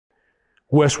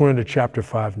Wes, we're into chapter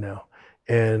 5 now,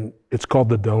 and it's called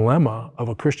The Dilemma of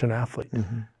a Christian Athlete.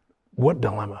 What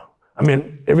dilemma? I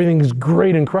mean, everything's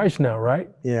great in Christ now, right?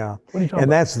 Yeah, What are you talking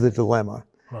and about? that's the dilemma.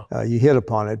 You hit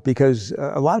upon it, because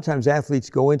a lot of times athletes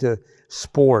go into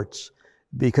sports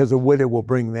because of what it will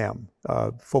bring them.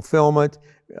 Fulfillment,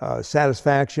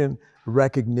 satisfaction,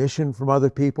 recognition from other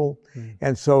people.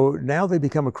 And so now they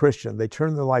become a Christian. They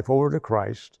turn their life over to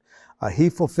Christ. He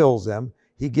fulfills them.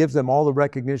 He gives them all the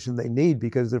recognition they need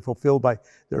because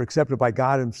they're accepted by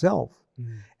God Himself.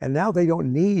 And now they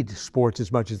don't need sports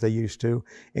as much as they used to.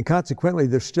 And consequently,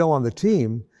 they're still on the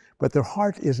team, but their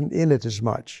heart isn't in it as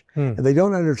much. And they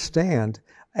don't understand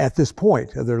at this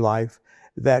point of their life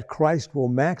that Christ will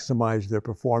maximize their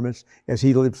performance as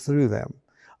He lives through them.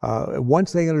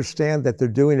 Once they understand that they're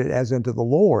doing it as unto the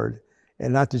Lord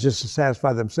and not to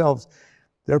satisfy themselves,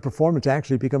 their performance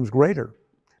actually becomes greater.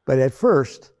 But at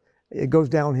first, it goes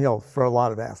downhill for a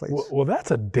lot of athletes. Well,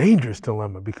 that's a dangerous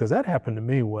dilemma, because that happened to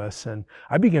me, Wes, and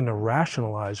I began to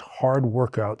rationalize hard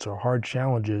workouts or hard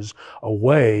challenges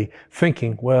away,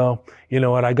 thinking, well, you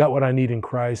know what, I got what I need in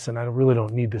Christ and I really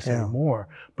don't need this anymore,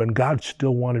 but God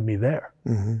still wanted me there.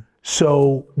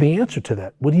 So the answer to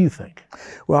that, what do you think?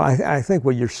 Well, I think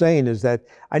what you're saying is that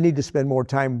I need to spend more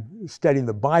time studying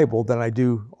the Bible than I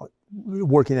do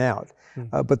working out.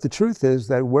 But the truth is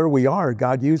that where we are,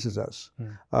 God uses us.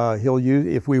 He'll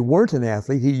use, if we weren't an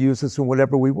athlete, He'd use us in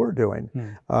whatever we were doing.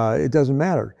 It doesn't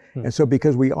matter. And so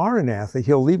because we are an athlete,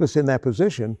 He'll leave us in that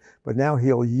position, but now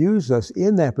He'll use us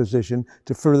in that position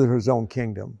to further His own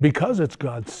kingdom. Because it's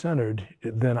God-centered,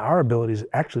 then our abilities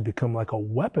actually become like a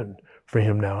weapon for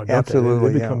Him now.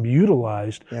 Absolutely, they become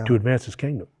utilized to advance His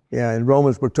kingdom. Yeah, in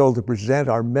Romans we're told to present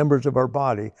our members of our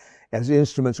body as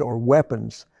instruments or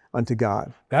weapons unto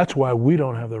God. That's why we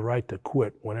don't have the right to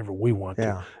quit whenever we want to.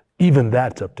 Yeah. Even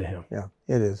that's up to Him. Yeah,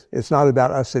 it is. It's not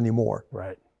about us anymore.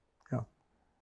 Right.